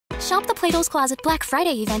Shop the Plato's Closet Black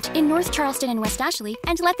Friday event in North Charleston and West Ashley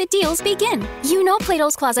and let the deals begin. You know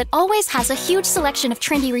Plato's Closet always has a huge selection of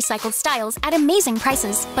trendy recycled styles at amazing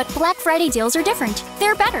prices, but Black Friday deals are different.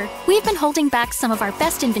 They're better. We've been holding back some of our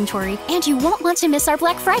best inventory, and you won't want to miss our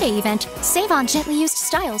Black Friday event. Save on gently used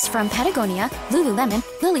styles from Patagonia, Lululemon,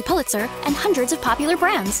 Lilly Pulitzer, and hundreds of popular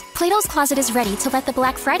brands. Plato's Closet is ready to let the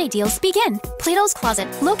Black Friday deals begin. Plato's Closet,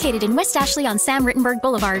 located in West Ashley on Sam Rittenberg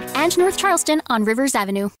Boulevard and North Charleston on Rivers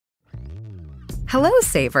Avenue. Hello,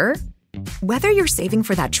 saver. Whether you're saving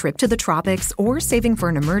for that trip to the tropics or saving for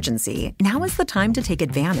an emergency, now is the time to take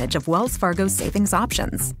advantage of Wells Fargo's savings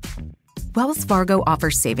options. Wells Fargo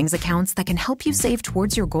offers savings accounts that can help you save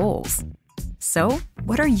towards your goals. So,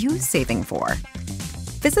 what are you saving for?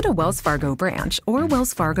 Visit a Wells Fargo branch or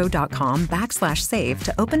wellsfargo.com/save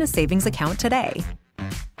to open a savings account today.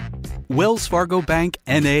 Wells Fargo Bank,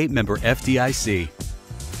 N.A., member FDIC.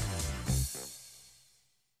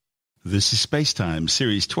 This is SpaceTime,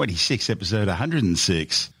 Series 26, Episode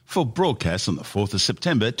 106, for broadcast on the 4th of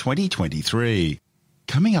September 2023.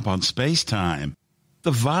 Coming up on SpaceTime, the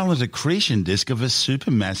violent accretion disk of a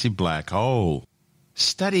supermassive black hole,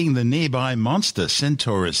 studying the nearby monster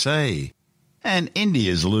Centaurus A, and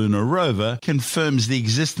India's lunar rover confirms the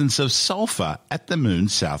existence of sulfur at the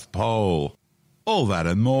moon's south pole. All that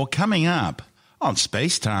and more coming up on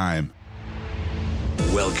SpaceTime.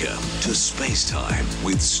 Welcome to SpaceTime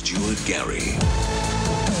with Stuart Gary.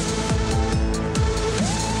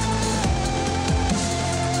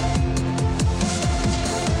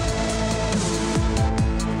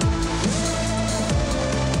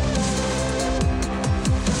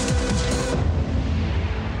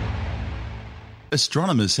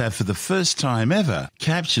 Astronomers have for the first time ever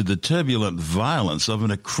captured the turbulent violence of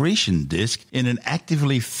an accretion disk in an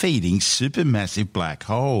actively feeding supermassive black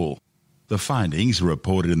hole. The findings,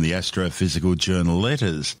 reported in the astrophysical journal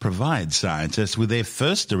Letters, provide scientists with their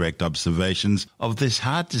first direct observations of this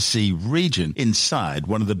hard-to-see region inside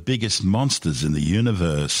one of the biggest monsters in the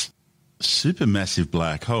universe. Supermassive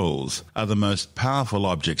black holes are the most powerful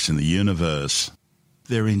objects in the universe.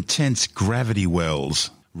 They're intense gravity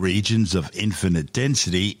wells, regions of infinite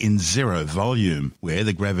density in zero volume, where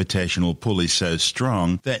the gravitational pull is so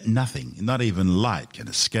strong that nothing, not even light, can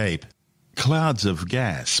escape. Clouds of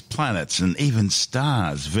gas, planets, and even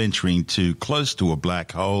stars venturing too close to a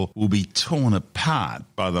black hole will be torn apart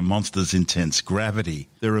by the monster's intense gravity.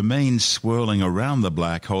 They remain swirling around the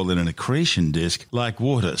black hole in an accretion disk like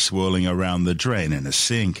water swirling around the drain in a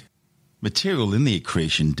sink. Material in the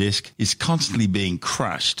accretion disk is constantly being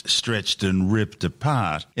crushed, stretched, and ripped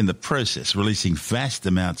apart, in the process releasing vast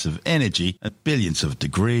amounts of energy at billions of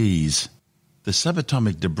degrees. The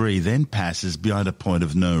subatomic debris then passes beyond a point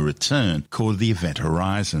of no return called the event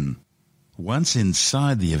horizon. Once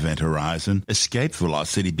inside the event horizon, escape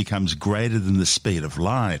velocity becomes greater than the speed of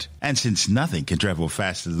light. And since nothing can travel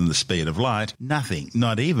faster than the speed of light, nothing,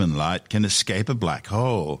 not even light, can escape a black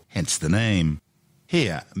hole, hence the name.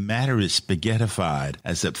 Here, matter is spaghettified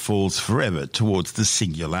as it falls forever towards the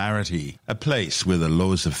singularity, a place where the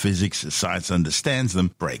laws of physics as science understands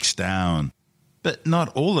them breaks down. But not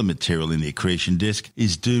all the material in the accretion disk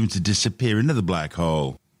is doomed to disappear into the black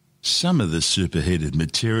hole. Some of the superheated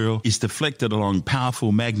material is deflected along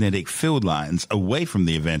powerful magnetic field lines away from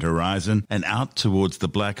the event horizon and out towards the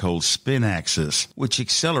black hole's spin axis, which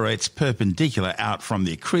accelerates perpendicular out from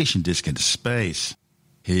the accretion disk into space.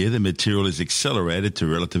 Here, the material is accelerated to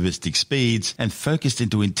relativistic speeds and focused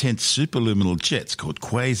into intense superluminal jets called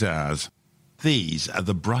quasars. These are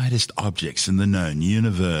the brightest objects in the known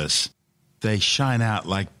universe. They shine out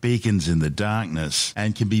like beacons in the darkness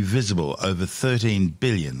and can be visible over 13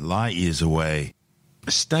 billion light-years away.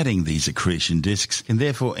 Studying these accretion disks can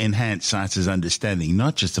therefore enhance science's understanding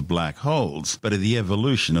not just of black holes, but of the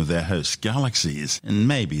evolution of their host galaxies and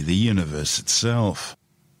maybe the universe itself.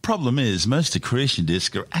 Problem is, most accretion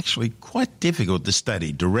disks are actually quite difficult to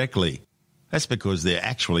study directly. That's because they're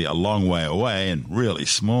actually a long way away and really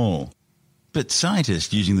small. But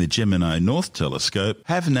scientists using the Gemini North Telescope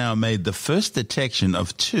have now made the first detection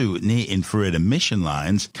of two near-infrared emission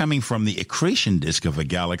lines coming from the accretion disk of a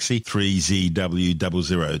galaxy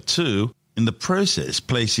 3ZW002, in the process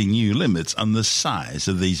placing new limits on the size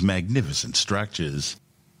of these magnificent structures.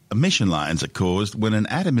 Emission lines are caused when an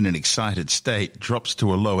atom in an excited state drops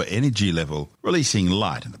to a lower energy level, releasing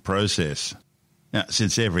light in the process. Now,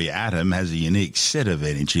 since every atom has a unique set of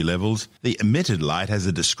energy levels, the emitted light has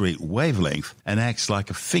a discrete wavelength and acts like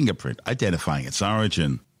a fingerprint identifying its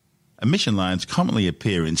origin. Emission lines commonly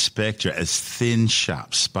appear in spectra as thin,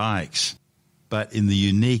 sharp spikes. but in the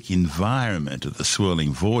unique environment of the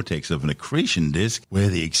swirling vortex of an accretion disk, where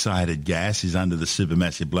the excited gas is under the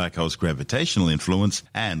supermassive black hole's gravitational influence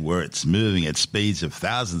and where it's moving at speeds of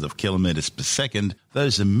thousands of kilometers per second,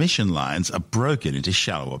 those emission lines are broken into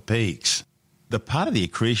shallower peaks. The part of the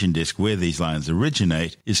accretion disk where these lines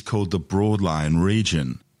originate is called the broadline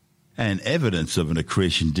region. And evidence of an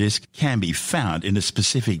accretion disk can be found in a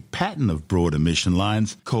specific pattern of broad emission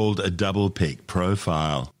lines called a double peak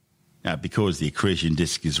profile. Now, because the accretion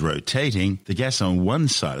disk is rotating, the gas on one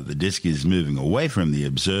side of the disk is moving away from the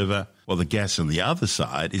observer, while the gas on the other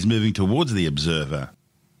side is moving towards the observer.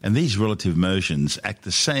 And these relative motions act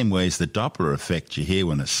the same way as the Doppler effect you hear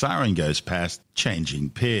when a siren goes past, changing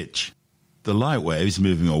pitch. The light waves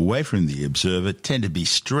moving away from the observer tend to be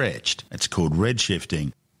stretched. It's called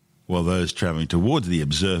redshifting, while those travelling towards the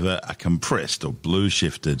observer are compressed or blue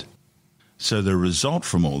shifted. So the result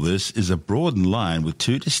from all this is a broadened line with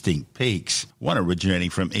two distinct peaks, one originating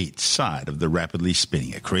from each side of the rapidly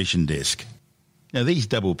spinning accretion disk. Now, these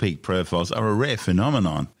double peak profiles are a rare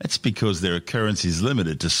phenomenon. That's because their occurrence is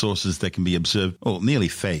limited to sources that can be observed nearly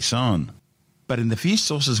face on. But in the few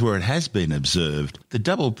sources where it has been observed, the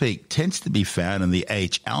double peak tends to be found in the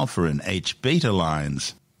H-alpha and H-beta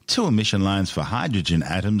lines, two emission lines for hydrogen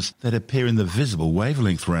atoms that appear in the visible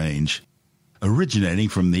wavelength range. Originating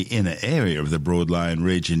from the inner area of the broadline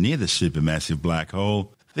region near the supermassive black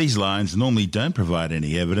hole, these lines normally don't provide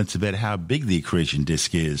any evidence about how big the accretion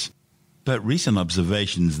disk is. But recent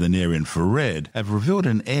observations in the near-infrared have revealed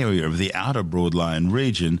an area of the outer broadline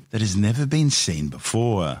region that has never been seen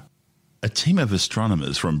before. A team of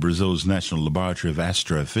astronomers from Brazil's National Laboratory of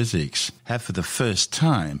Astrophysics have for the first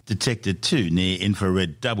time detected two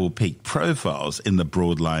near-infrared double-peak profiles in the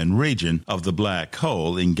broadline region of the black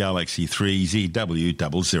hole in galaxy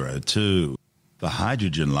 3ZW002. The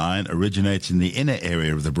hydrogen line originates in the inner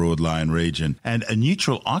area of the broadline region, and a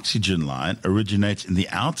neutral oxygen line originates in the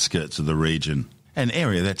outskirts of the region, an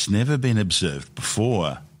area that's never been observed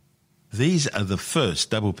before. These are the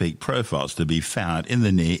first double-peak profiles to be found in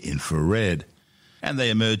the near-infrared, and they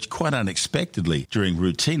emerged quite unexpectedly during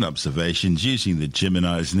routine observations using the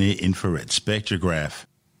Gemini's near-infrared spectrograph.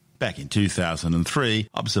 Back in 2003,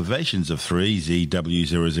 observations of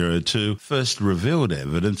 3ZW002 first revealed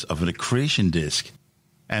evidence of an accretion disk,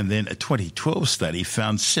 and then a 2012 study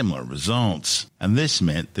found similar results, and this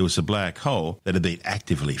meant there was a black hole that had been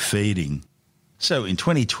actively feeding. So in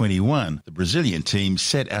 2021, the Brazilian team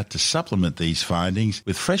set out to supplement these findings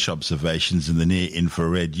with fresh observations in the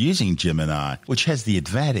near-infrared using Gemini, which has the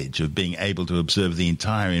advantage of being able to observe the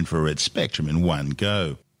entire infrared spectrum in one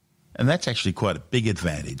go. And that's actually quite a big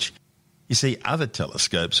advantage. You see, other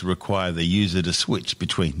telescopes require the user to switch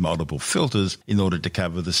between multiple filters in order to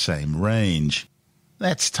cover the same range.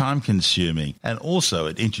 That's time-consuming, and also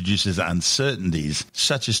it introduces uncertainties,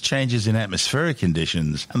 such as changes in atmospheric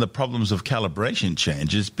conditions and the problems of calibration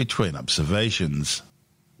changes between observations.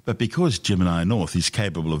 But because Gemini North is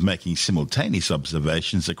capable of making simultaneous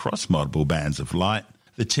observations across multiple bands of light,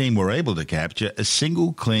 the team were able to capture a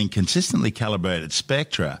single, clean, consistently calibrated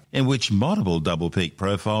spectra in which multiple double-peak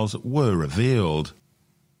profiles were revealed.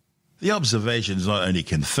 The observations not only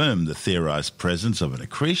confirmed the theorized presence of an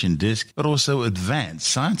accretion disk, but also advanced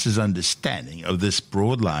science's understanding of this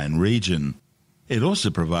broadline region. It also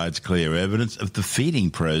provides clear evidence of the feeding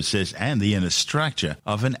process and the inner structure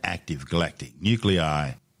of an active galactic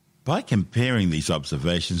nuclei. By comparing these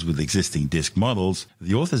observations with existing disk models,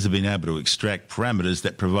 the authors have been able to extract parameters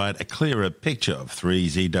that provide a clearer picture of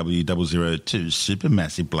 3ZW002's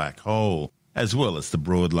supermassive black hole, as well as the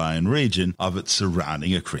broadline region of its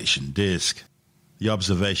surrounding accretion disk. The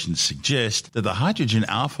observations suggest that the hydrogen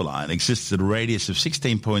alpha line exists at a radius of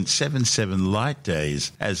 16.77 light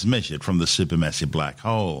days as measured from the supermassive black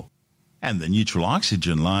hole, and the neutral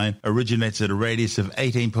oxygen line originates at a radius of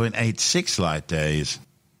 18.86 light days.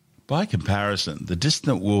 By comparison, the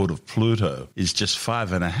distant world of Pluto is just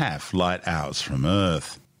 5.5 light hours from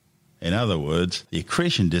Earth. In other words, the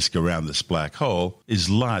accretion disk around this black hole is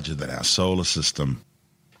larger than our solar system.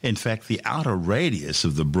 In fact, the outer radius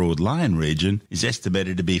of the broadline region is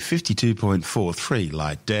estimated to be 52.43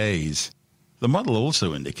 light days. The model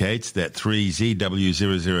also indicates that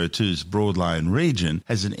 3ZW002's broadline region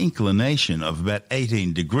has an inclination of about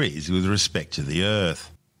 18 degrees with respect to the Earth.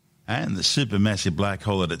 And the supermassive black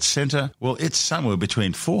hole at its center, well, it's somewhere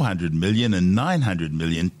between 400 million and 900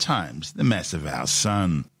 million times the mass of our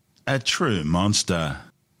Sun. A true monster.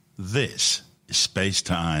 This is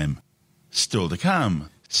SpaceTime. Still to come,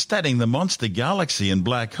 studying the monster galaxy and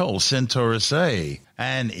black hole Centaurus A,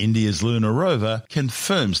 and India's lunar rover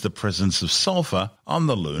confirms the presence of sulfur on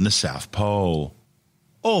the lunar South Pole.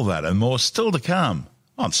 All that and more still to come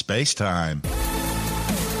on SpaceTime.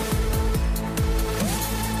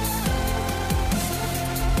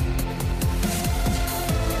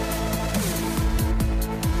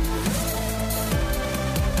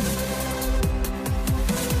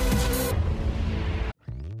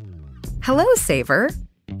 Hello, Saver.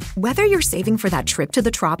 Whether you're saving for that trip to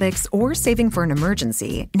the tropics or saving for an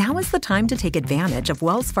emergency, now is the time to take advantage of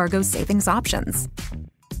Wells Fargo's savings options.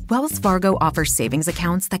 Wells Fargo offers savings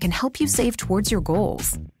accounts that can help you save towards your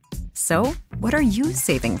goals. So, what are you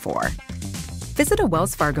saving for? Visit a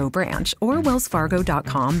Wells Fargo branch or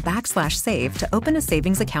wellsfargo.com/save to open a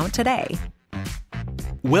savings account today.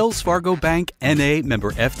 Wells Fargo Bank, N.A.,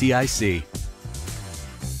 member FDIC.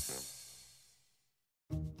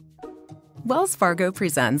 Wells Fargo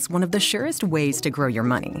presents one of the surest ways to grow your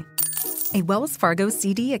money. A Wells Fargo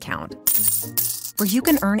CD account, where you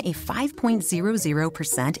can earn a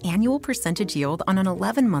 5.00% annual percentage yield on an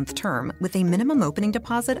 11-month term with a minimum opening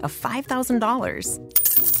deposit of $5,000.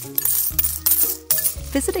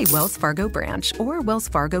 Visit a Wells Fargo branch or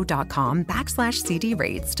wellsfargo.com/CD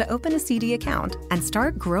rates to open a CD account and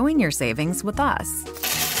start growing your savings with us.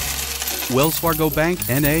 Wells Fargo Bank,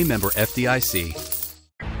 N.A., member FDIC.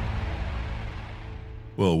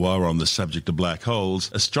 Well, while we're on the subject of black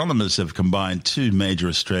holes, astronomers have combined two major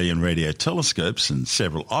Australian radio telescopes and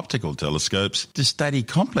several optical telescopes to study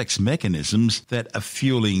complex mechanisms that are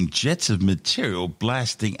fueling jets of material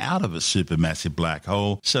blasting out of a supermassive black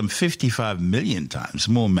hole some 55 million times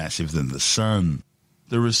more massive than the Sun.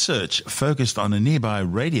 The research focused on a nearby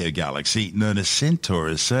radio galaxy known as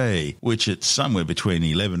Centaurus A, which at somewhere between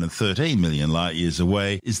 11 and 13 million light-years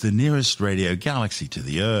away is the nearest radio galaxy to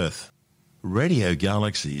the Earth. Radio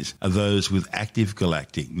galaxies are those with active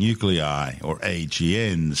galactic nuclei, or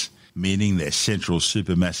AGNs, meaning their central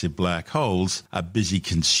supermassive black holes are busy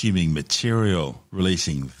consuming material,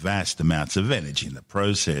 releasing vast amounts of energy in the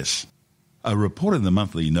process. A report in the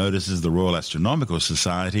monthly notices of the Royal Astronomical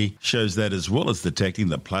Society shows that as well as detecting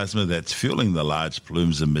the plasma that's fueling the large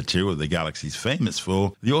plumes of material the galaxy is famous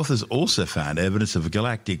for, the authors also found evidence of a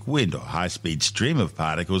galactic wind or high-speed stream of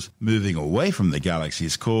particles moving away from the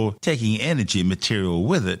galaxy's core, taking energy and material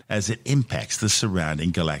with it as it impacts the surrounding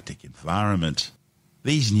galactic environment.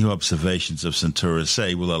 These new observations of Centaurus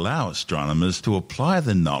A will allow astronomers to apply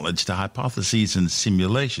the knowledge to hypotheses and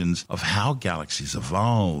simulations of how galaxies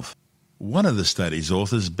evolve. One of the study's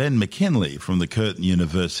authors, Ben McKinley from the Curtin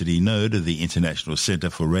University node of the International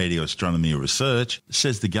Centre for Radio Astronomy Research,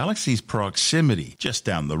 says the galaxy's proximity, just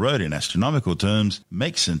down the road in astronomical terms,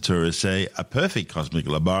 makes Centaurus A perfect cosmic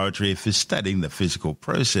laboratory for studying the physical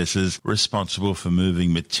processes responsible for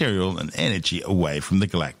moving material and energy away from the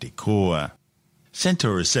galactic core.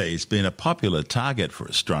 Centaurus A has been a popular target for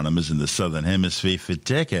astronomers in the Southern Hemisphere for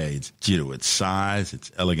decades due to its size,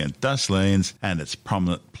 its elegant dust lanes, and its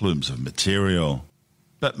prominent plumes of material.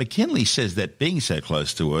 But McKinley says that being so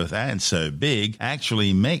close to Earth and so big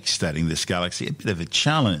actually makes studying this galaxy a bit of a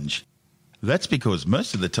challenge. That's because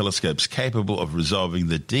most of the telescopes capable of resolving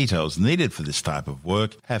the details needed for this type of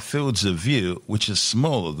work have fields of view which are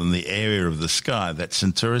smaller than the area of the sky that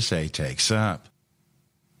Centaurus A takes up.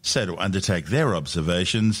 So to undertake their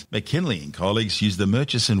observations, McKinley and colleagues used the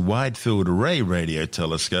Murchison Wide Field Array Radio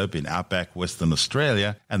Telescope in outback Western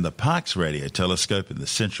Australia and the Parkes Radio Telescope in the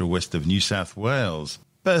central west of New South Wales,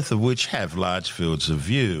 both of which have large fields of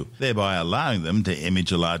view, thereby allowing them to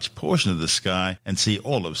image a large portion of the sky and see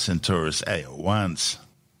all of Centaurus A at once.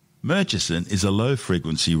 Murchison is a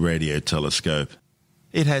low-frequency radio telescope.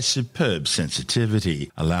 It has superb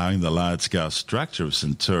sensitivity, allowing the large-scale structure of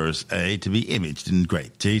Centaurus A to be imaged in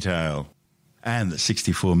great detail. And the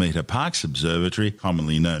 64-metre Parkes Observatory,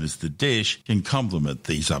 commonly known as the Dish, can complement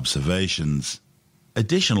these observations.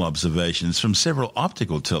 Additional observations from several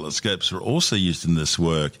optical telescopes were also used in this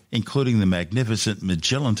work, including the magnificent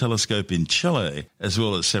Magellan Telescope in Chile, as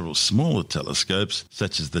well as several smaller telescopes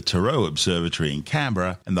such as the Tarot Observatory in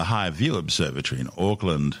Canberra and the High View Observatory in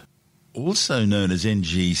Auckland. Also known as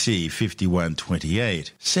NGC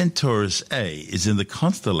 5128, Centaurus A is in the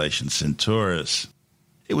constellation Centaurus.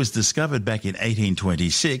 It was discovered back in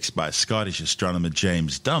 1826 by Scottish astronomer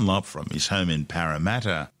James Dunlop from his home in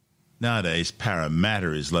Parramatta. Nowadays,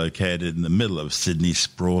 Parramatta is located in the middle of Sydney's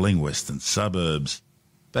sprawling western suburbs.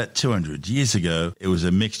 But 200 years ago, it was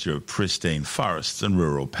a mixture of pristine forests and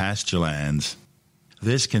rural pasturelands.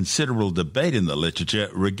 There's considerable debate in the literature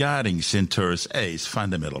regarding Centaurus A's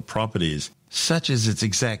fundamental properties, such as its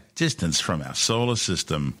exact distance from our solar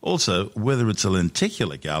system, also whether it's a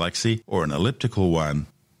lenticular galaxy or an elliptical one.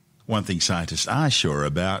 One thing scientists are sure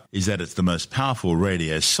about is that it's the most powerful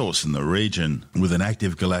radio source in the region, with an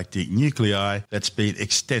active galactic nuclei that's been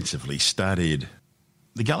extensively studied.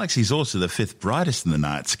 The galaxy is also the fifth brightest in the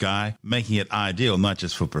night sky, making it ideal not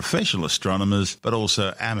just for professional astronomers, but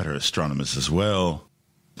also amateur astronomers as well.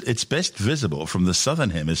 It's best visible from the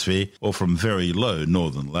southern hemisphere or from very low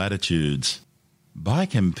northern latitudes. By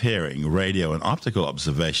comparing radio and optical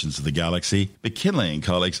observations of the galaxy, McKinley and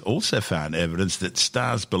colleagues also found evidence that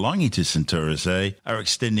stars belonging to Centaurus A are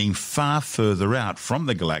extending far further out from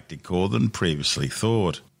the galactic core than previously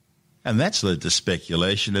thought. And that's led to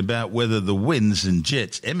speculation about whether the winds and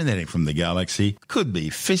jets emanating from the galaxy could be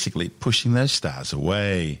physically pushing those stars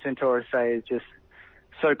away. Centaurus A is just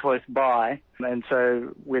so close by, and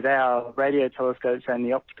so with our radio telescopes and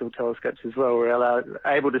the optical telescopes as well, we're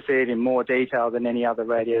able to see it in more detail than any other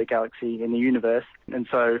radio galaxy in the universe. And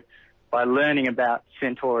so by learning about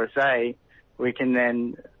Centaurus A, we can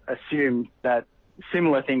then assume that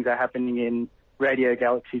similar things are happening in radio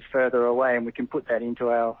galaxies further away, and we can put that into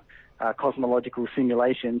our cosmological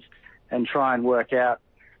simulations and try and work out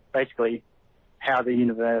basically how the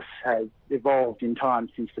universe has evolved in time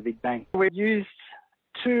since the Big Bang. We've used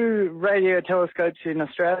 2 radio telescopes in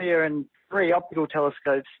Australia and 3 optical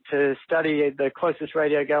telescopes to study the closest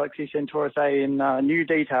radio galaxy, Centaurus A, in new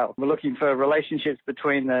detail. We're looking for relationships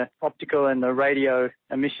between the optical and the radio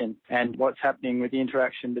emission and what's happening with the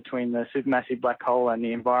interaction between the supermassive black hole and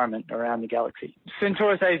the environment around the galaxy.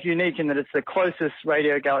 Centaurus A is unique in that it's the closest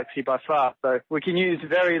radio galaxy by far, so we can use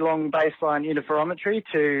very long baseline interferometry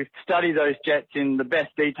to study those jets in the best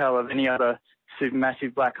detail of any other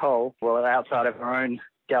supermassive black hole, well, outside of our own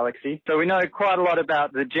galaxy. So we know quite a lot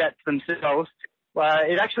about the jets themselves.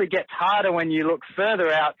 It actually gets harder when you look further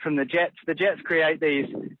out from the jets. The jets create these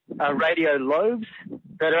radio lobes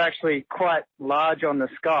that are actually quite large on the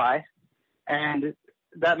sky, and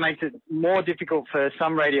that makes it more difficult for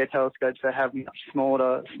some radio telescopes to have much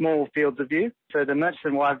small fields of view. So the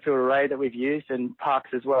Murchison Wide Field Array that we've used, and Parkes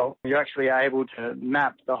as well, you're actually able to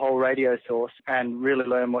map the whole radio source and really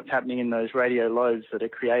learn what's happening in those radio lobes that are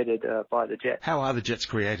created by the jet. How are the jets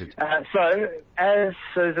created? So there's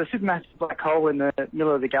a supermassive black hole in the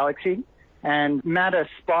middle of the galaxy, and matter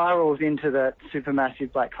spirals into that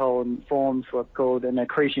supermassive black hole and forms what's called an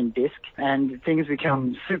accretion disk, and things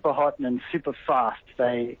become super hot and super fast.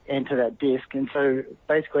 They enter that disk, and so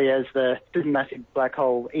basically as the supermassive black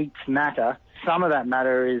hole eats matter, some of that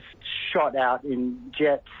matter is shot out in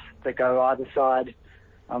jets that go either side,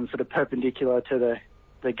 sort of perpendicular to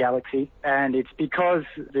the galaxy. And it's because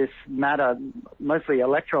this matter, mostly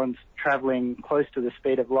electrons traveling close to the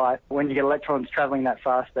speed of light, when you get electrons traveling that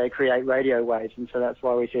fast, they create radio waves. And so that's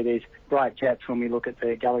why we see these bright jets when we look at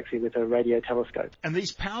the galaxy with a radio telescope. And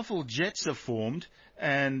these powerful jets are formed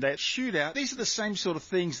and they shoot out. These are the same sort of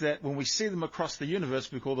things that when we see them across the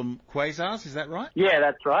universe, we call them quasars. Is that right? Yeah,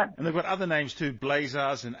 that's right. And they've got other names too,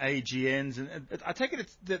 blazars and AGNs. And I take it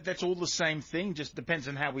that's all the same thing, just depends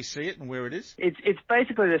on how we see it and where it is? It's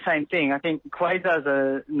basically the same thing. I think quasars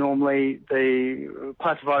are normally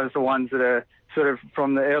classified as the ones that are sort of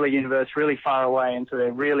from the early universe really far away, and so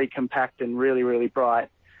they're really compact and really, really bright.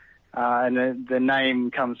 And the name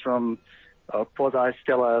comes from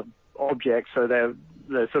quasi-stellar objects, so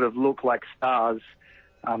they sort of look like stars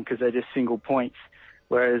because they're just single points,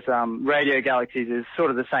 whereas radio galaxies is sort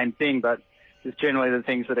of the same thing, but it's generally the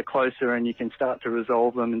things that are closer and you can start to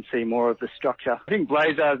resolve them and see more of the structure. I think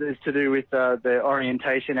blazars is to do with the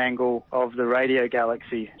orientation angle of the radio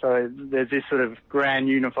galaxy. So there's this sort of grand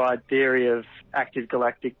unified theory of active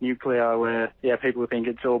galactic nuclei where, people think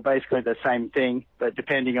it's all basically the same thing, but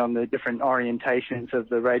depending on the different orientations of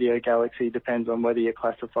the radio galaxy depends on whether you're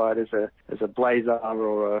classified as a blazar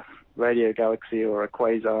or a radio galaxy or a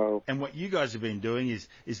quasar. And what you guys have been doing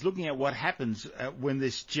is looking at what happens when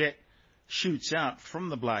this jet shoots out from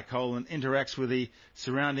the black hole and interacts with the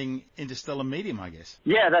surrounding interstellar medium, I guess.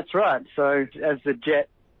 Yeah, that's right. So as the jet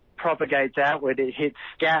propagates outward, it hits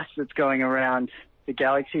gas that's going around the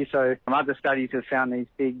galaxy. So other studies have found these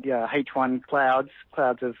big H1 clouds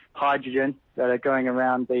of hydrogen that are going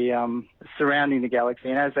around the surrounding the galaxy.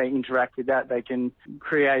 And as they interact with that, they can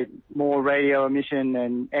create more radio emission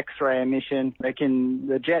and X-ray emission.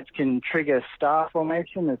 The jets can trigger star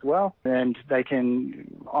formation as well, and they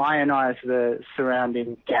can ionize the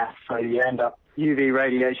surrounding gas. So you end up UV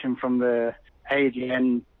radiation from the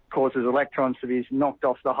AGN causes electrons to be knocked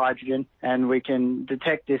off the hydrogen, and we can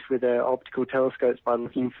detect this with optical telescopes by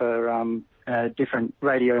looking for different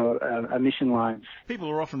radio emission lines. People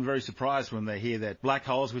are often very surprised when they hear that black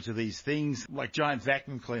holes, which are these things like giant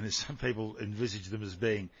vacuum cleaners, some people envisage them as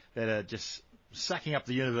being, that are just sucking up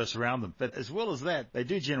the universe around them. But as well as that, they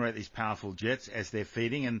do generate these powerful jets as they're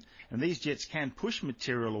feeding, and these jets can push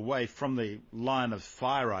material away from the line of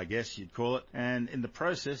fire, I guess you'd call it, and in the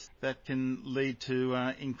process, that can lead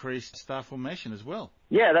to increased star formation as well.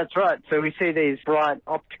 Yeah, that's right. So we see these bright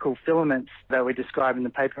optical filaments that we describe in the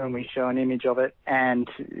paper, and we show an image of it. And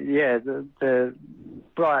yeah, the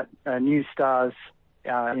bright new stars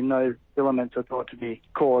in those filaments are thought to be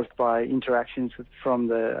caused by interactions from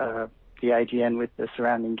the AGN with the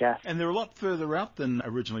surrounding gas. And they're a lot further out than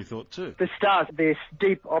originally thought too. The stars, this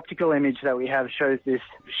deep optical image that we have shows this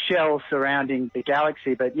shell surrounding the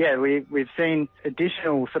galaxy, but yeah, we've seen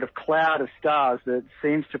additional sort of cloud of stars that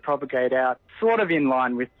seems to propagate out sort of in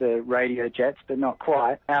line with the radio jets, but not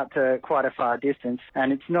quite, out to quite a far distance.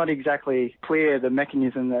 And it's not exactly clear the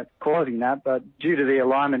mechanism that's causing that, but due to the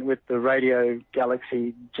alignment with the radio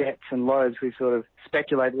galaxy jets and lobes, we sort of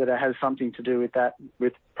speculate that it has something to do with that,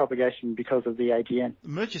 with propagation because of the AGN.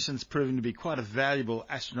 Murchison's proven to be quite a valuable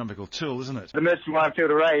astronomical tool, isn't it? The Murchison Wide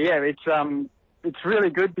Field Array, yeah, it's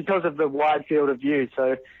really good because of the wide field of view.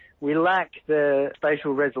 So we lack the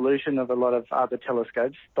spatial resolution of a lot of other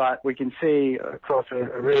telescopes, but we can see across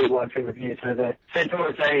a really wide field of view. So the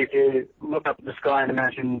Centaurus A, if you look up at the sky and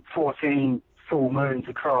imagine 14 full moons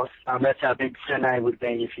across, that's how big Cen A would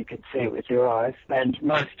be if you could see it with your eyes. And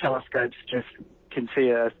most telescopes just can see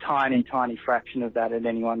a tiny, tiny fraction of that at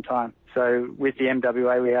any one time. So with the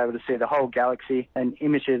MWA, we're able to see the whole galaxy and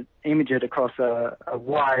image it across a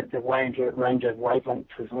wide range of wavelengths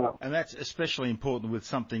as well. And that's especially important with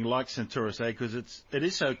something like Centaurus A because it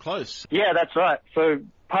is so close. Yeah, that's right. So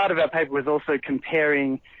part of our paper was also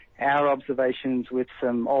comparing our observations with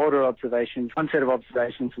some older observations. One set of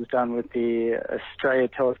observations was done with the Australia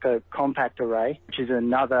Telescope Compact Array, which is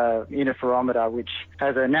another interferometer which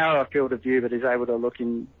has a narrower field of view but is able to look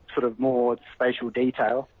in sort of more spatial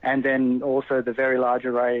detail, and then also the Very Large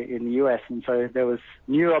Array in the US. And so there was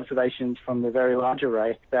new observations from the Very Large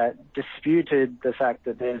Array that disputed the fact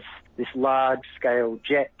that there's this large-scale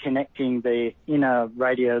jet connecting the inner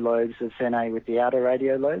radio lobes of Cen A with the outer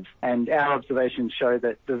radio lobes. And our observations show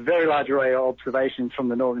that the Very Large Array observations from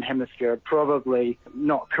the Northern Hemisphere are probably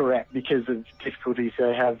not correct because of difficulties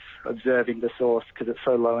they have observing the source because it's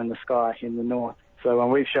so low in the sky in the north. So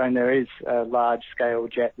we've shown there is a large-scale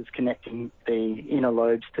jet that's connecting the inner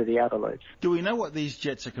lobes to the outer lobes. Do we know what these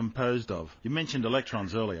jets are composed of? You mentioned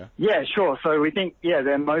electrons earlier. Yeah, sure. So we think,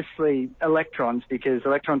 they're mostly electrons because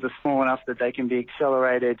electrons are small enough that they can be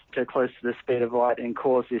accelerated to close to the speed of light and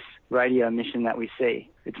cause this radio emission that we see.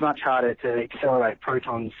 It's much harder to accelerate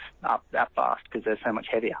protons up that fast because they're so much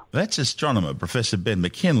heavier. That's astronomer Professor Ben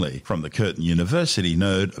McKinley from the Curtin University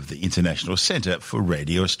node of the International Centre for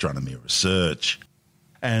Radio Astronomy Research.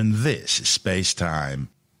 And this is SpaceTime.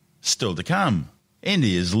 Still to come,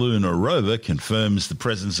 India's lunar rover confirms the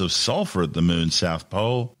presence of sulfur at the moon's south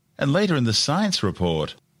pole, and later in the science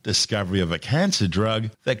report, discovery of a cancer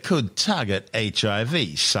drug that could target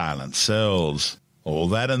HIV silent cells. All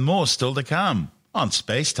that and more still to come on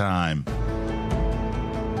SpaceTime.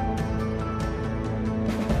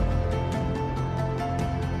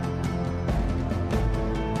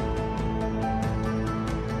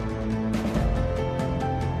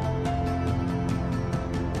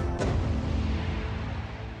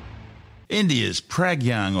 India's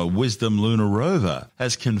Pragyan or Wisdom lunar rover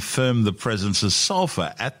has confirmed the presence of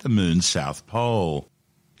sulfur at the moon's south pole.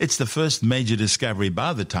 It's the first major discovery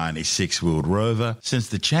by the tiny six-wheeled rover since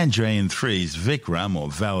the Chandrayaan-3's Vikram or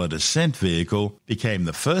Valid Ascent vehicle became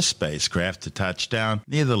the first spacecraft to touch down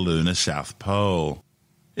near the lunar south pole.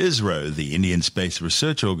 ISRO, the Indian Space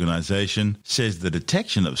Research Organisation, says the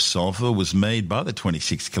detection of sulfur was made by the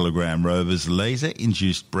 26-kilogram rover's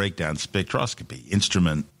laser-induced breakdown spectroscopy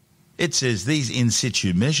instrument. It says these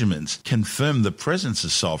in-situ measurements confirm the presence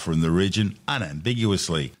of sulfur in the region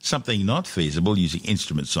unambiguously, something not feasible using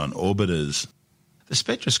instruments on orbiters. The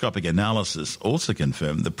spectroscopic analysis also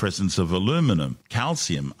confirmed the presence of aluminum,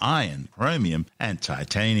 calcium, iron, chromium, and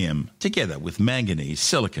titanium, together with manganese,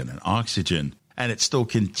 silicon, and oxygen, and it's still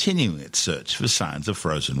continuing its search for signs of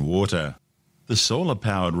frozen water. The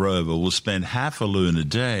solar-powered rover will spend half a lunar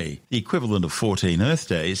day, the equivalent of 14 Earth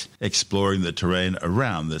days, exploring the terrain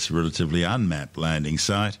around this relatively unmapped landing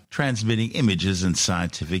site, transmitting images and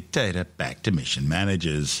scientific data back to mission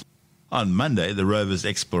managers. On Monday, the rover's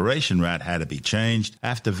exploration route had to be changed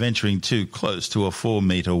after venturing too close to a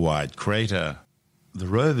 4-metre-wide crater. The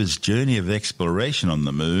rover's journey of exploration on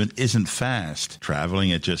the moon isn't fast,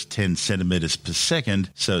 travelling at just 10 centimetres per second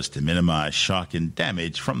so as to minimise shock and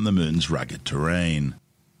damage from the moon's rugged terrain.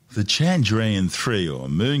 The Chandrayaan-3, or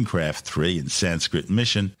Mooncraft-3 in Sanskrit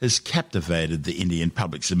mission, has captivated the Indian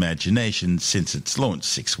public's imagination since its launch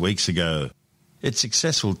 6 weeks ago. Its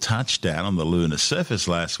successful touchdown on the lunar surface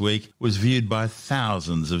last week was viewed by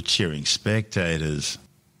thousands of cheering spectators.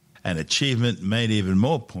 An achievement made even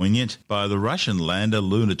more poignant by the Russian lander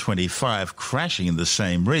Luna 25 crashing in the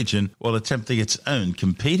same region while attempting its own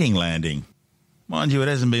competing landing. Mind you, it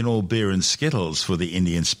hasn't been all beer and skittles for the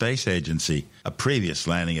Indian Space Agency. A previous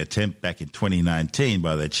landing attempt back in 2019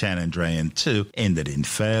 by the Chandrayaan-2 ended in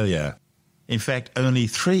failure. In fact, only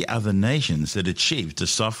 3 other nations had achieved a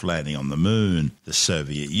soft landing on the moon: the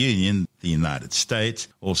Soviet Union, the United States,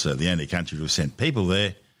 also the only country to have sent people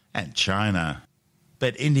there, and China.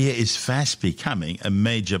 But India is fast becoming a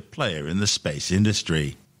major player in the space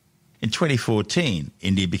industry. In 2014,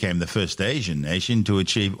 India became the first Asian nation to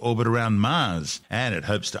achieve orbit around Mars, and it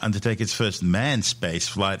hopes to undertake its first manned space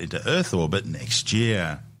flight into Earth orbit next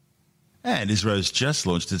year. And Israel's just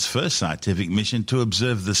launched its first scientific mission to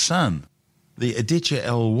observe the Sun. The Aditya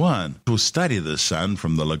L1 will study the Sun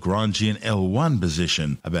from the Lagrangian L1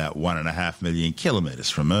 position, about 1.5 million kilometres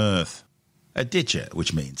from Earth. Aditya,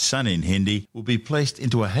 which means sun in Hindi, will be placed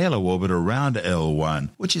into a halo orbit around L1,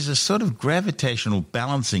 which is a sort of gravitational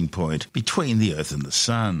balancing point between the Earth and the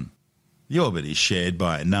Sun. The orbit is shared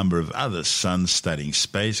by a number of other sun-studying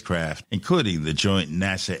spacecraft, including the joint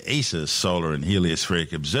NASA-ESA Solar and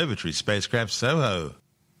Heliospheric Observatory spacecraft SOHO.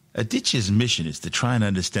 Aditya's mission is to try and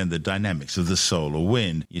understand the dynamics of the solar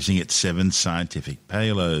wind using its 7 scientific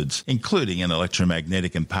payloads, including an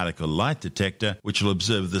electromagnetic and particle light detector which will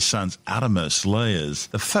observe the Sun's outermost layers,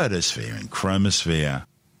 the photosphere and chromosphere.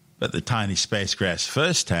 But the tiny spacecraft's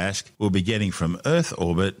first task will be getting from Earth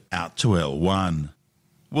orbit out to L1.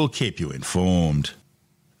 We'll keep you informed.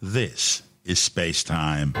 This is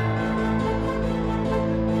SpaceTime.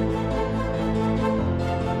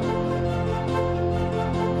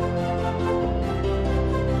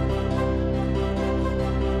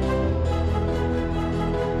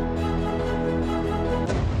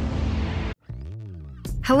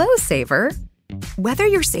 Hello, Saver. Whether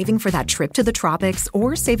you're saving for that trip to the tropics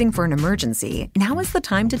or saving for an emergency, now is the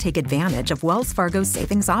time to take advantage of Wells Fargo's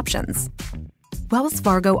savings options. Wells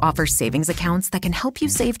Fargo offers savings accounts that can help you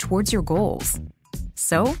save towards your goals.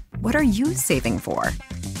 So, what are you saving for?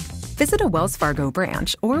 Visit a Wells Fargo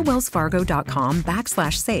branch or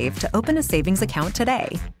wellsfargo.com/save to open a savings account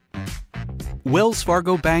today. Wells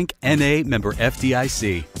Fargo Bank, N.A., member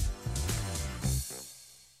FDIC.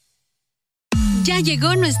 Ya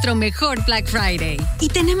llegó nuestro mejor Black Friday y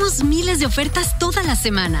tenemos miles de ofertas toda la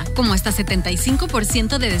semana, como hasta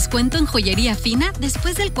 75% de descuento en joyería fina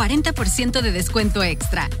después del 40% de descuento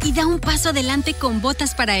extra. Y da un paso adelante con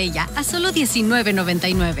botas para ella a solo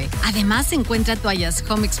 $19.99. Además, encuentra toallas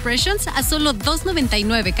Home Expressions a solo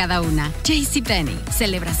 $2.99 cada una. JCPenney,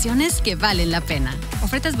 celebraciones que valen la pena.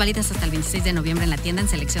 Ofertas válidas hasta el 26 de noviembre en la tienda en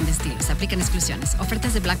selección de estilos. Aplican exclusiones.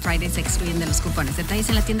 Ofertas de Black Friday se excluyen de los cupones. Detalles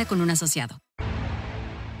en la tienda con un asociado.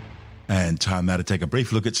 And time now to take a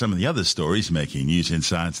brief look at some of the other stories making news in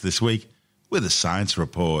science this week with a science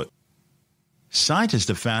report. Scientists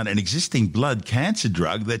have found an existing blood cancer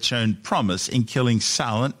drug that's shown promise in killing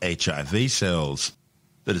silent HIV cells.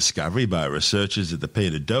 The discovery by researchers at the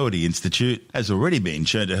Peter Doherty Institute has already been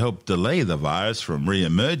shown to help delay the virus from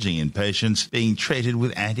re-emerging in patients being treated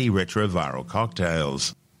with antiretroviral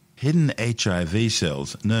cocktails. Hidden HIV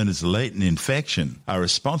cells, known as latent infection, are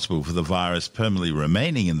responsible for the virus permanently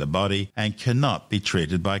remaining in the body and cannot be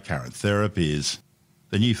treated by current therapies.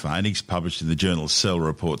 The new findings, published in the journal Cell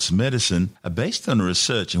Reports Medicine, are based on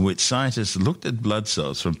research in which scientists looked at blood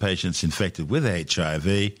cells from patients infected with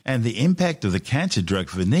HIV and the impact of the cancer drug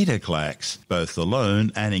venetoclax, both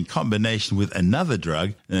alone and in combination with another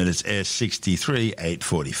drug known as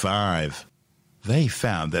S26E106. They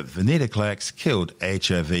found that venetoclax killed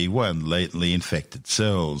HIV-1 latently infected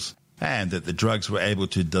cells, and that the drugs were able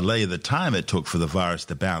to delay the time it took for the virus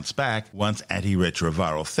to bounce back once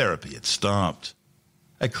antiretroviral therapy had stopped.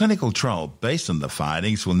 A clinical trial based on the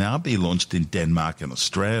findings will now be launched in Denmark and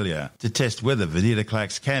Australia to test whether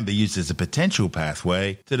venetoclax can be used as a potential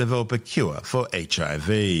pathway to develop a cure for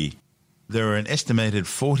HIV. There are an estimated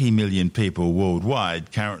 40 million people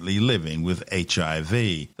worldwide currently living with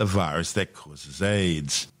HIV, the virus that causes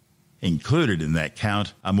AIDS. Included in that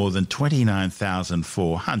count are more than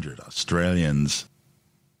 29,400 Australians.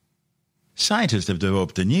 Scientists have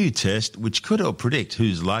developed a new test which could help predict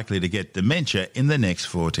who's likely to get dementia in the next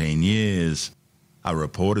 14 years. A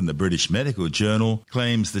report in the British Medical Journal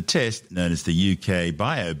claims the test, known as the UK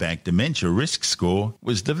Biobank Dementia Risk Score,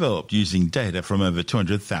 was developed using data from over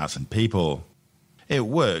 200,000 people. It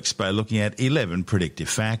works by looking at 11 predictive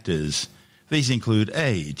factors. These include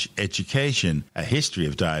age, education, a history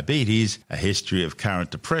of diabetes, a history of current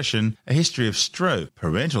depression, a history of stroke,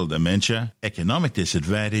 parental dementia, economic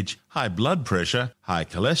disadvantage, high blood pressure, high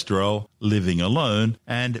cholesterol, living alone,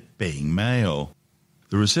 and being male.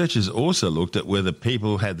 The researchers also looked at whether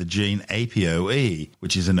people had the gene APOE,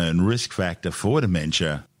 which is a known risk factor for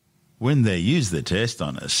dementia. When they used the test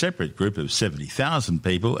on a separate group of 70,000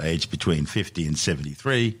 people aged between 50 and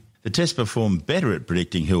 73, the test performed better at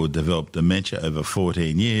predicting who would develop dementia over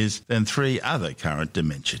 14 years than 3 other current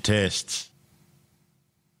dementia tests.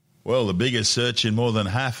 Well, the biggest search in more than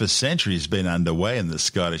half a century has been underway in the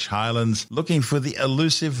Scottish Highlands, looking for the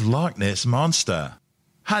elusive Loch Ness Monster.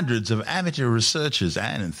 Hundreds of amateur researchers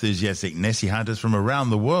and enthusiastic Nessie hunters from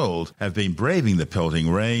around the world have been braving the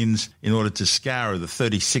pelting rains in order to scour the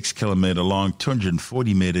 36-kilometre long,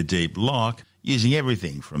 240-metre deep loch, using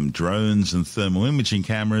everything from drones and thermal imaging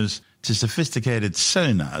cameras to sophisticated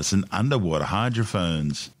sonars and underwater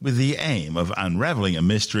hydrophones, with the aim of unravelling a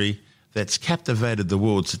mystery that's captivated the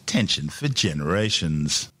world's attention for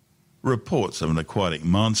generations. Reports of an aquatic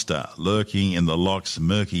monster lurking in the loch's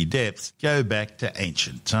murky depths go back to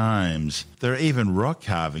ancient times. There are even rock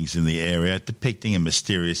carvings in the area depicting a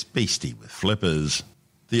mysterious beastie with flippers.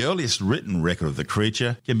 The earliest written record of the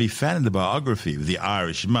creature can be found in the biography of the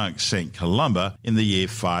Irish monk St. Columba in the year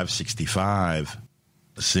 565.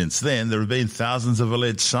 Since then, there have been thousands of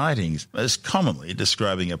alleged sightings, most commonly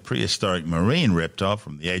describing a prehistoric marine reptile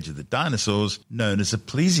from the age of the dinosaurs known as a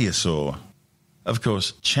plesiosaur. Of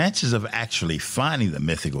course, chances of actually finding the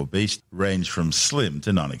mythical beast range from slim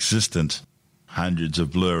to non-existent. Hundreds of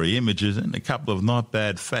blurry images and a couple of not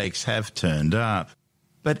bad fakes have turned up.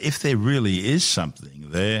 But if there really is something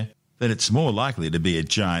there, then it's more likely to be a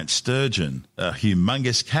giant sturgeon, a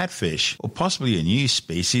humongous catfish, or possibly a new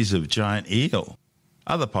species of giant eel.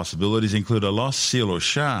 Other possibilities include a lost seal or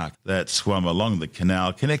shark that swam along the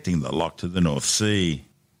canal connecting the loch to the North Sea.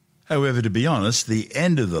 However, to be honest, the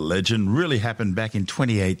end of the legend really happened back in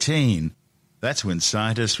 2018. That's when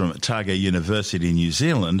scientists from Otago University in New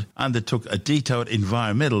Zealand undertook a detailed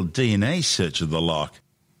environmental DNA search of the loch,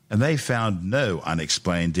 and they found no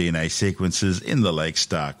unexplained DNA sequences in the lake's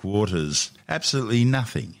dark waters. Absolutely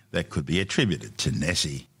nothing that could be attributed to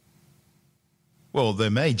Nessie. Well, they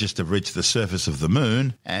may just have reached the surface of the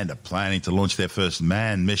moon and are planning to launch their first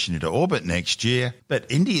manned mission into orbit next year,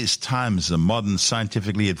 but India's time as a modern,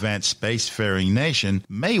 scientifically advanced spacefaring nation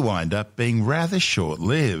may wind up being rather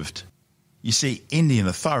short-lived. You see, Indian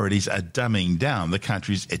authorities are dumbing down the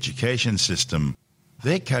country's education system.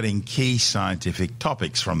 They're cutting key scientific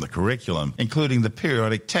topics from the curriculum, including the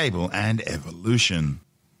periodic table and evolution.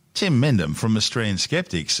 Tim Mendham from Australian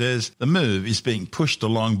Skeptics says the move is being pushed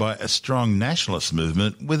along by a strong nationalist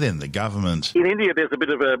movement within the government. In India, there's a bit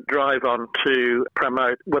of a drive on to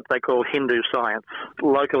promote what they call Hindu science,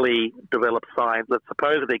 locally developed science that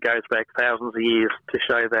supposedly goes back thousands of years to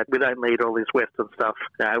show that we don't need all this Western stuff.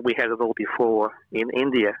 We had it all before in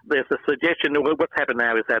India. There's a suggestion, what's happened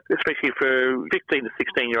now is that, especially for 15 to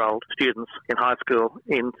 16-year-old students in high school,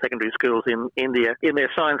 in secondary schools in India, in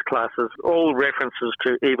their science classes, all references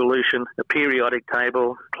to evolution, the periodic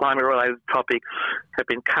table, climate-related topics have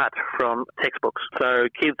been cut from textbooks. So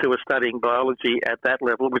kids who are studying biology at that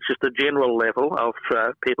level, which is the general level of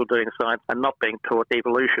people doing science, are not being taught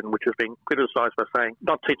evolution, which has been criticised by saying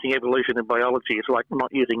not teaching evolution in biology is like not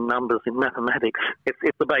using numbers in mathematics.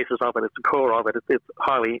 It's the basis of it, it's the core of it, it's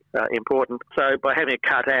highly important. So by having it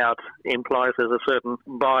cut out implies there's a certain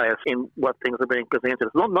bias in what things are being presented.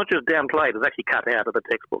 It's not just downplayed, it's actually cut out of the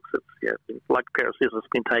textbooks. It's like a pair of scissors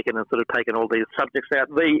been taken and sort of taken all these subjects out.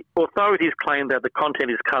 The authorities claim that the content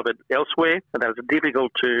is covered elsewhere and that it's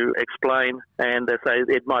difficult to explain, and they say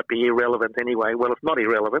it might be irrelevant anyway. Well, it's not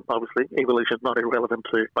irrelevant, obviously. Evolution is not irrelevant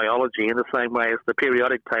to biology in the same way as the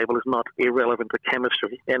periodic table is not irrelevant to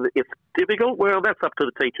chemistry. And it's difficult? Well, that's up to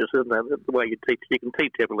the teachers, isn't it? The way you teach. You can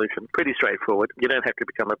teach evolution. Pretty straightforward. You don't have to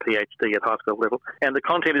become a PhD at high school level. And the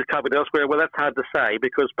content is covered elsewhere. Well, that's hard to say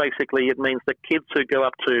because basically it means that kids who go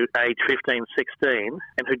up to age 15, 16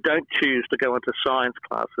 and who don't choose to go into science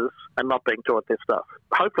classes are not being taught this stuff.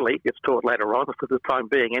 Hopefully it's taught later on for the time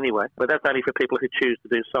being anyway, but that's only for people who choose to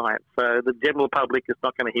do science. So the general public is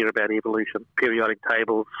not going to hear about evolution, periodic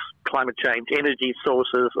tables, climate change, energy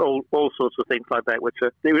sources, all sorts of things like that, which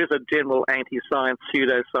there is a general anti-science,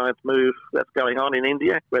 pseudo-science move that's going on in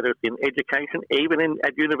India, whether it's in education, even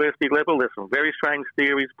at university level. There's some very strange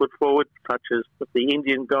theories put forward, such as the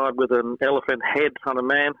Indian god with an elephant head on a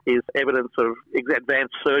man is evidence of advanced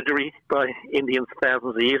surgery by Indians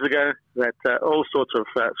thousands of years ago, that all sorts of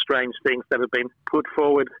strange things that have been put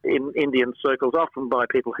forward in Indian circles, often by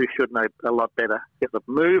people who should know a lot better. There's a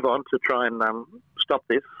move on to try and stop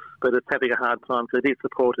this, but it's having a hard time. So it is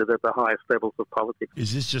supported at the highest levels of politics.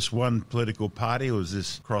 Is this just one political party, or is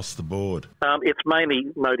this across the board? It's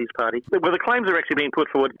mainly Modi's party. Well, the claims are actually being put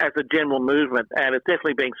forward as a general movement, and it's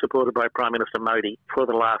definitely being supported by Prime Minister Modi for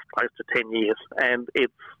the last close to 10 years, and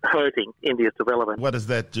it's hurting India's development. What does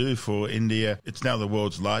that do for India? It's now the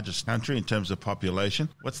world's largest country in terms of population.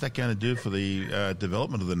 What's that going to do for the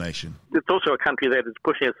development of the nation? It's also a country that is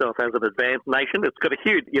pushing itself as an advanced nation. It's got a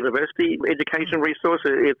huge university education resource.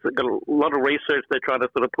 It's got a lot of research they're trying to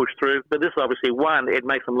sort of push through. But this obviously, one, it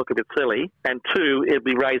makes them look a bit silly, and two, it'll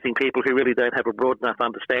be raising people who really don't have a broad enough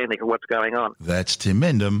understanding of what's going on. That's Tim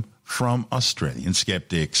Mendham from Australian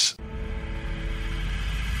Skeptics.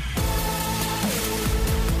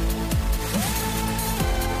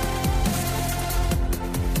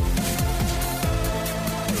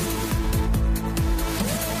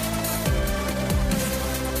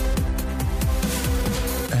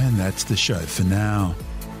 And that's the show for now.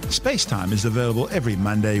 SpaceTime is available every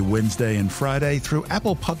Monday, Wednesday and Friday through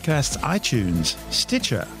Apple Podcasts, iTunes,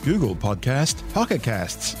 Stitcher, Google Podcast, Pocket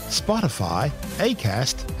Casts, Spotify,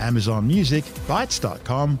 Acast, Amazon Music,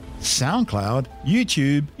 Bytes.com, SoundCloud,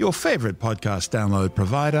 YouTube, your favourite podcast download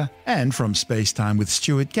provider, and from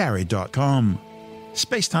spacetimewithstuartgary.com.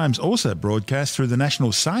 SpaceTime's also broadcast through the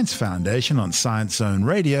National Science Foundation on Science Zone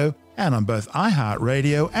Radio and on both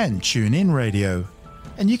iHeartRadio and TuneIn Radio.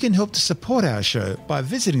 And you can help to support our show by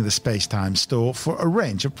visiting the SpaceTime store for a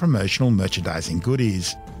range of promotional merchandising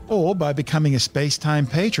goodies, or by becoming a SpaceTime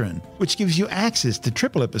patron, which gives you access to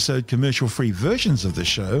triple-episode commercial-free versions of the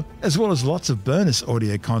show, as well as lots of bonus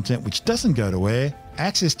audio content which doesn't go to air,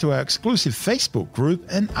 access to our exclusive Facebook group,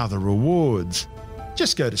 and other rewards.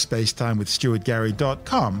 Just go to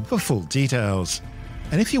spacetimewithstuartgary.com for full details.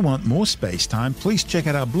 And if you want more SpaceTime, please check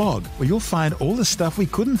out our blog, where you'll find all the stuff we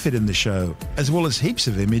couldn't fit in the show, as well as heaps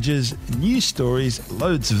of images, news stories,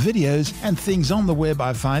 loads of videos, and things on the web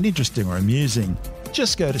I find interesting or amusing.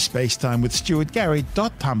 Just go to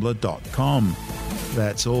spacetimewithstuartgary.tumblr.com.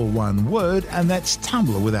 That's all one word, and that's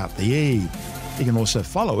Tumblr without the E. You can also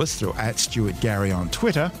follow us through @StuartGary on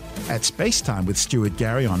Twitter,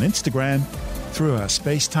 @SpaceTimeWithStuartGary on Instagram, through our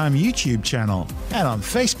SpaceTime YouTube channel, and on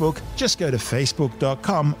Facebook, just go to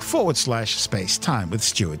facebook.com/SpaceTime with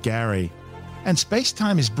Stuart Gary. And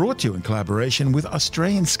SpaceTime is brought to you in collaboration with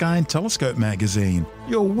Australian Sky and Telescope magazine,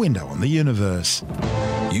 your window on the universe.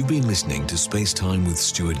 You've been listening to SpaceTime with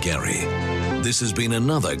Stuart Gary. This has been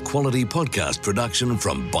another quality podcast production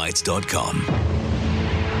from Bytes.com.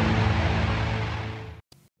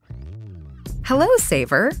 Hello,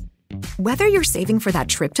 Saver. Whether you're saving for that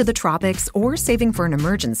trip to the tropics or saving for an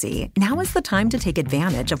emergency, now is the time to take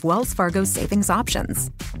advantage of Wells Fargo's savings options.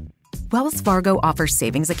 Wells Fargo offers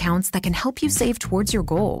savings accounts that can help you save towards your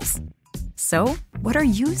goals. So, what are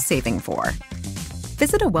you saving for?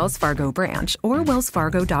 Visit a Wells Fargo branch or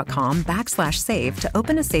wellsfargo.com/save to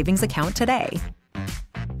open a savings account today.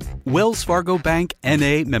 Wells Fargo Bank,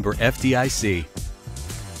 N.A., member FDIC.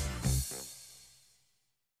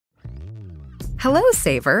 Hello,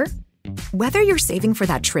 Saver. Whether you're saving for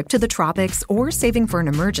that trip to the tropics or saving for an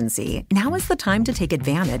emergency, now is the time to take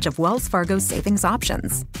advantage of Wells Fargo's savings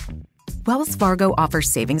options. Wells Fargo offers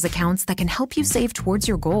savings accounts that can help you save towards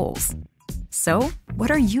your goals. So, what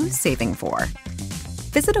are you saving for?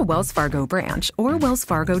 Visit a Wells Fargo branch or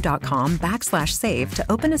wellsfargo.com/save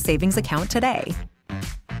to open a savings account today.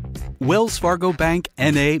 Wells Fargo Bank,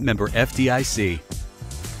 N.A., member FDIC.